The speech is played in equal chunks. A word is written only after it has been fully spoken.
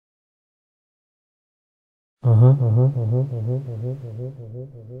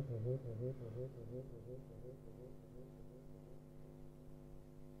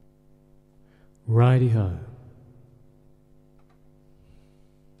Righty-ho.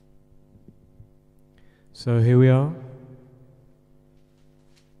 So here we are.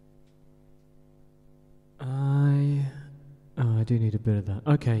 I do need a bit of that.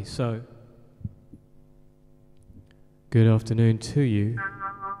 Okay, so good afternoon to you.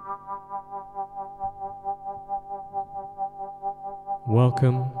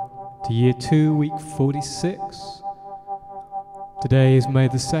 Welcome to year 2, week 46. Today is May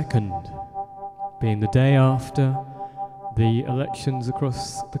the 2nd, being the day after the elections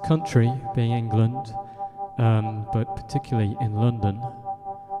across the country, being England, but particularly in London.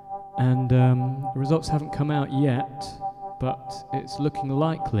 And the results haven't come out yet, but it's looking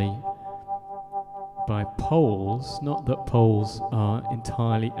likely by polls, not that polls are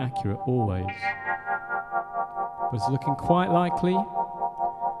entirely accurate always, but it's looking quite likely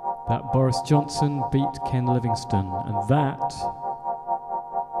that Boris Johnson beat Ken Livingstone, and that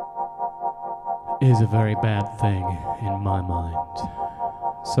is a very bad thing in my mind.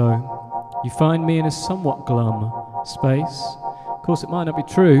 So, you find me in a somewhat glum space. Of course, it might not be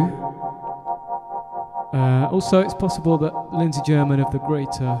true. Also, it's possible that Lindsay German of the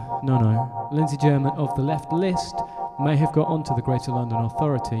Lindsay German of the Left List may have got onto the Greater London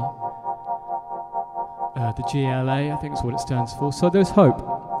Authority. The GLA, I think is what it stands for. So there's hope,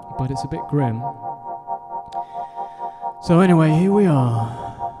 but it's a bit grim. So anyway, here we are.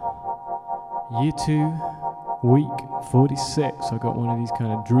 Year 2, week 46. I got one of these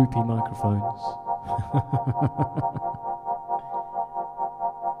kind of droopy microphones.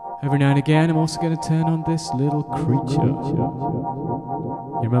 Every now and again, I'm also going to turn on this little creature.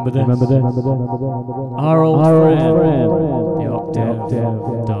 You remember this? Our old friend. The octave,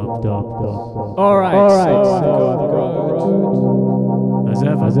 dub. Alright, so go on the road.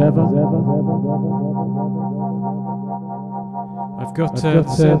 As ever. I've got I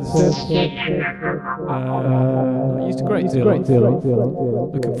used a great deal.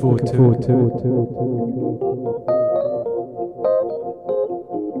 Looking forward to it.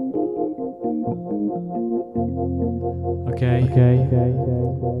 Okay.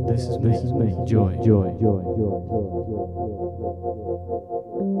 This is me. Joy.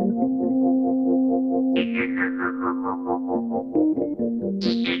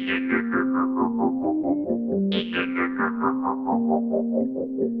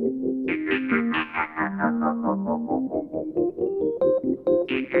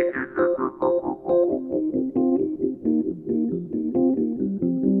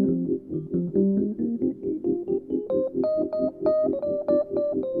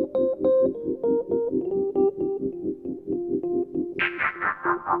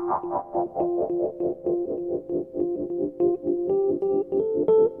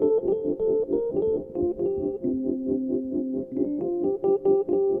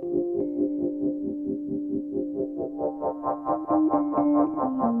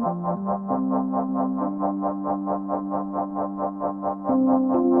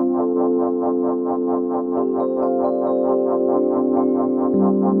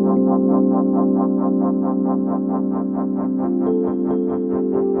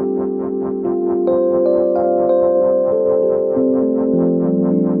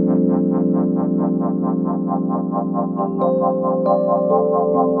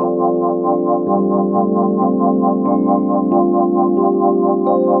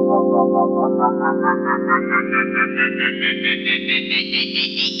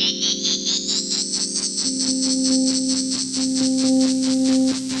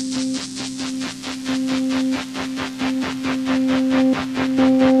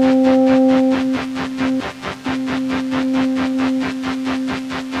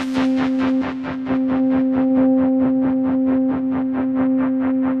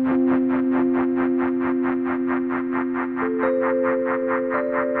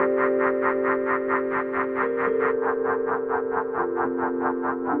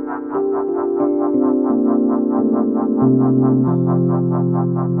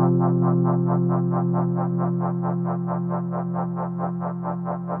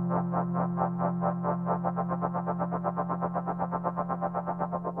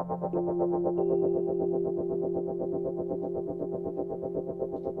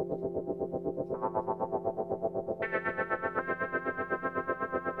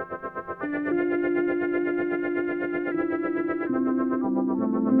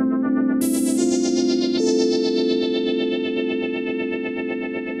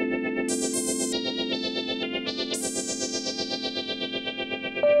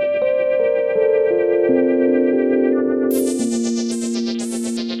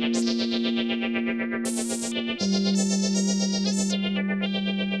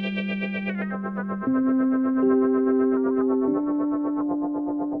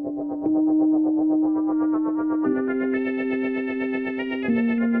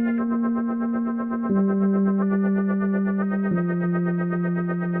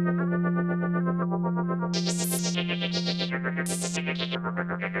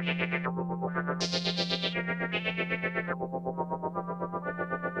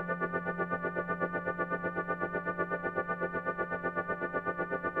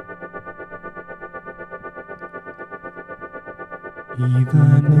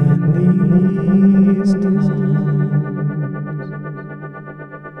 Even in these times,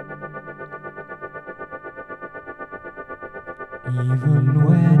 even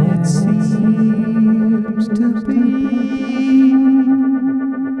when it seems to be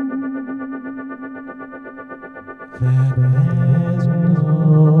that there's no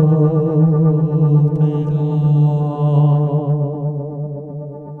hope at all,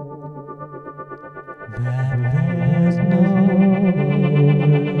 that there's no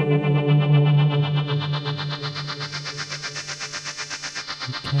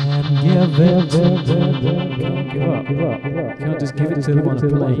give it to them. Can't give up. You can't just give it to them on a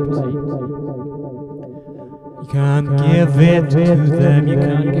plate. You can't give it to them. You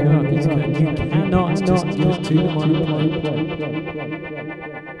can't give up. You cannot just give it to them on a plate.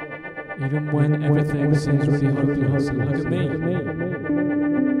 Even when everything seems really hopeless. And look at me.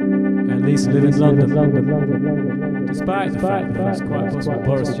 I at least live in London. Despite the fact that it's quite possible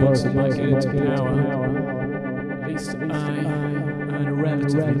Boris Johnson might get into power, at least I earn a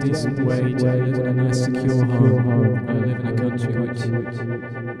relatively decent wage. I live in a nice secure home. I live in a country which,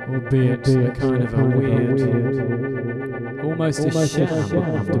 albeit a kind of a weird, almost a sham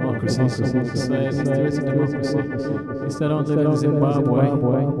of democracy, so to say, at least there is a democracy. At least I don't live in Zimbabwe,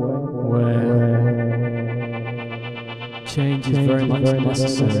 where change is very much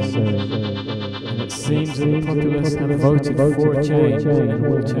necessary. And it seems that the populace have voted for a change, and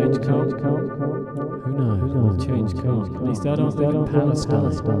will change come? Who knows? Will change come? At least I don't live in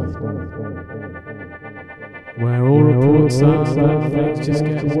Palestine, where all reports are that things just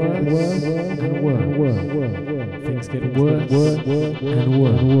get worse and worse. Things get worse and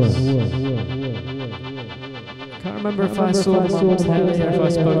worse. I can't remember if I saw them on telly or if I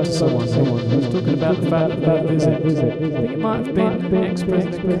spoke to someone who was talking about the fact that they visit. I think it might have been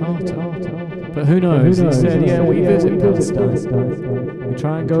ex-President Carter. But who knows? He said, yeah, we visit Palestine. We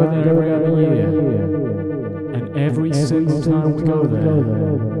try and go there every other year. And every single time we go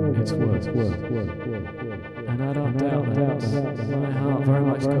there, it's worse. And I don't doubt that. My heart very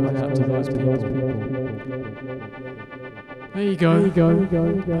much goes out to those people. There you go. I haven't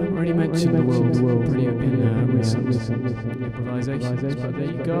already mentioned the world pretty in recent improvisations, but there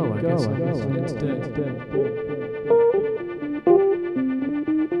you go, I guess instead.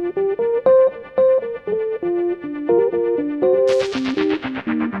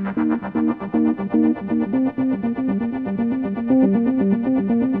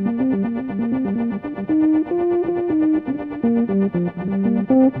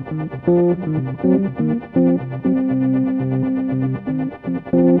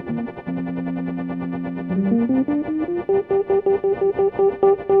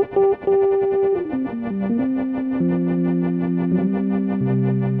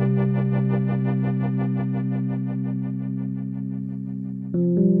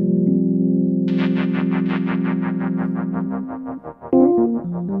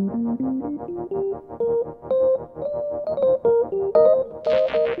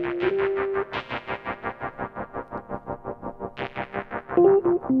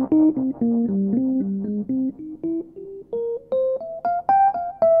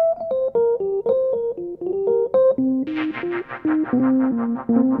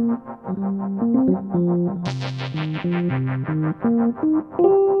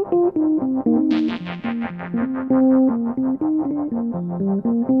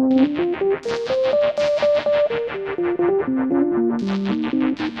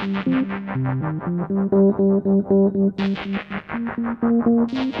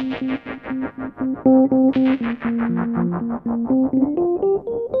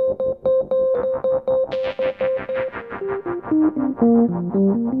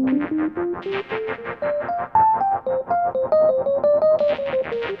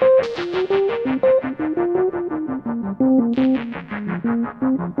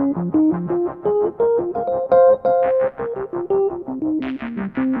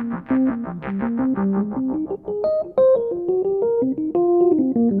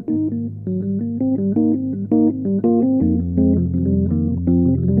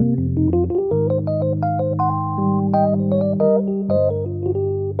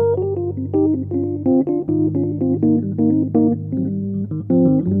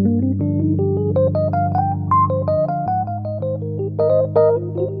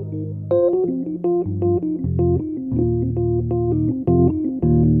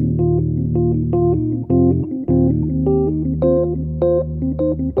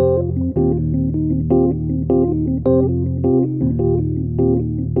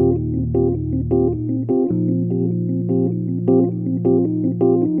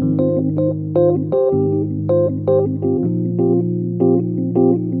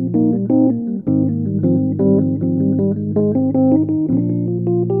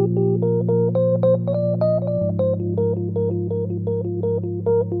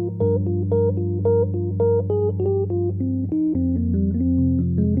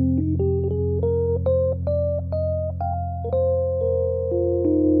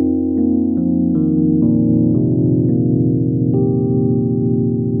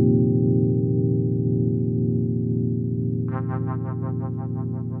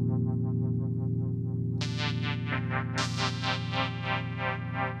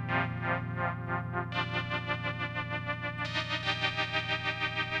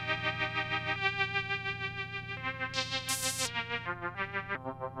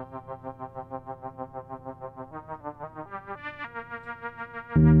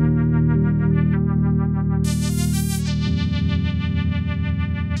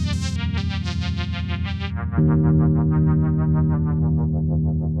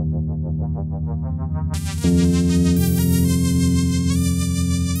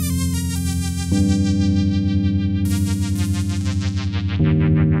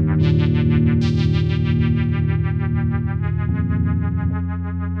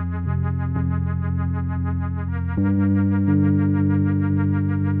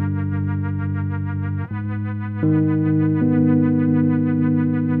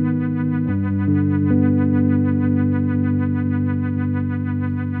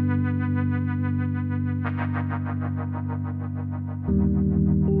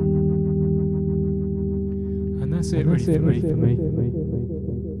 That's it really for me.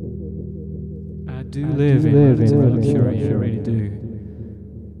 I do live in relative luxury, I really do.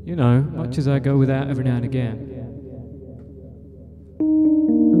 You know, much as I go without every now and again.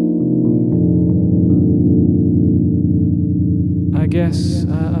 I guess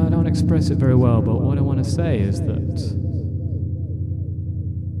I don't express it very well, but what I want to say is that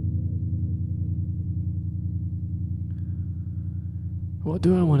what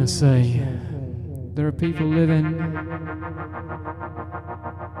do I want to say? There are people living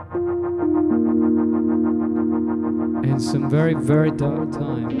in some very, very dark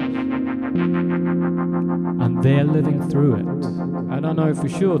times, and they're living through it. I don't know for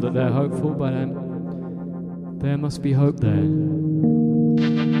sure that they're hopeful, but there must be hope there.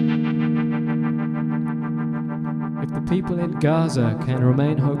 If the people in Gaza can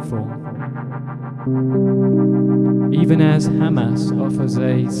remain hopeful, even as Hamas offers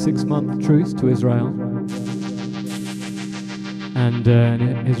a 6-month truce to Israel, and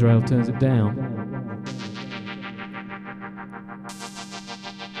Israel turns it down,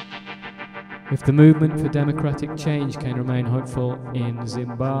 if the movement for democratic change can remain hopeful in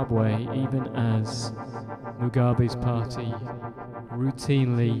Zimbabwe, even as Mugabe's party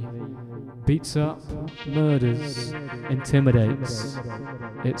routinely beats up, murders, intimidates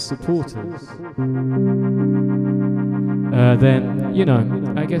its supporters, then, you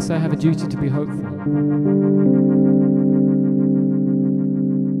know, I guess I have a duty to be hopeful.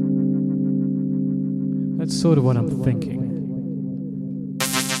 That's sort of what I'm thinking.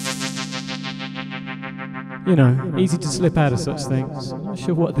 You know, easy to slip out of such things. I'm not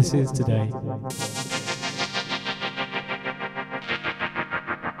sure what this is today.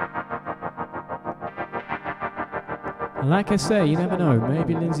 And like I say, you never know,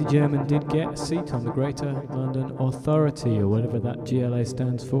 maybe Lindsay German did get a seat on the Greater London Authority, or whatever that GLA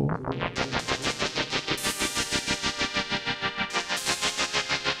stands for.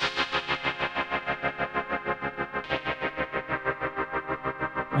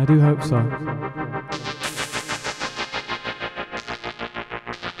 I do hope so.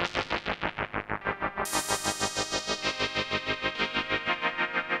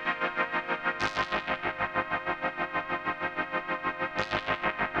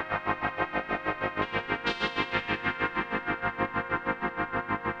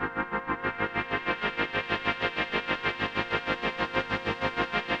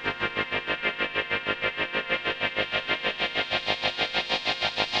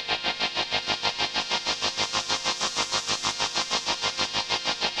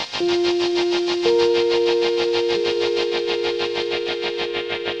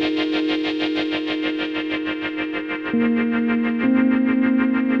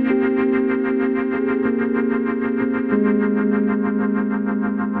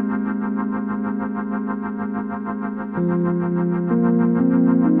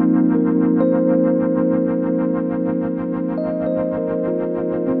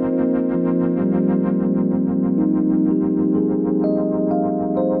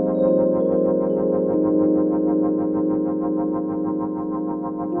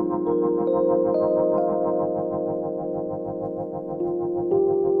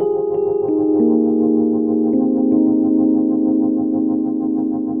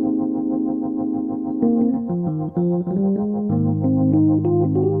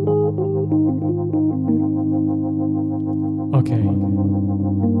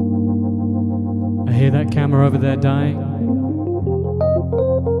 hear that camera over there dying?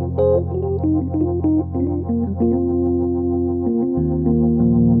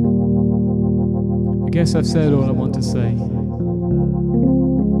 I guess I've said all I want to say.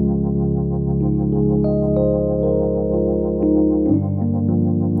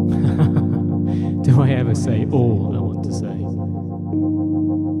 Do I ever say all I want to say?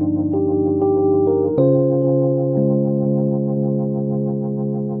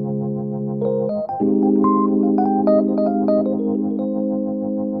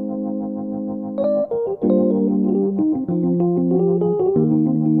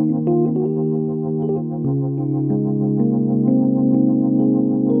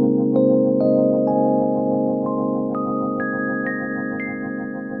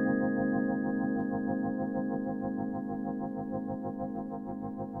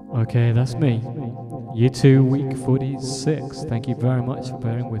 Okay, that's me. yr2wk46. Thank you very much for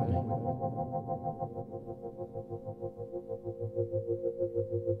bearing with me.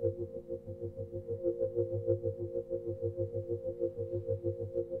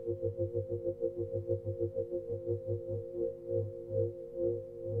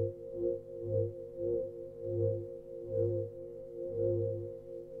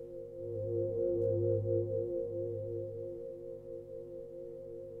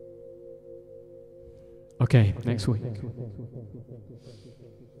 Okay, next week.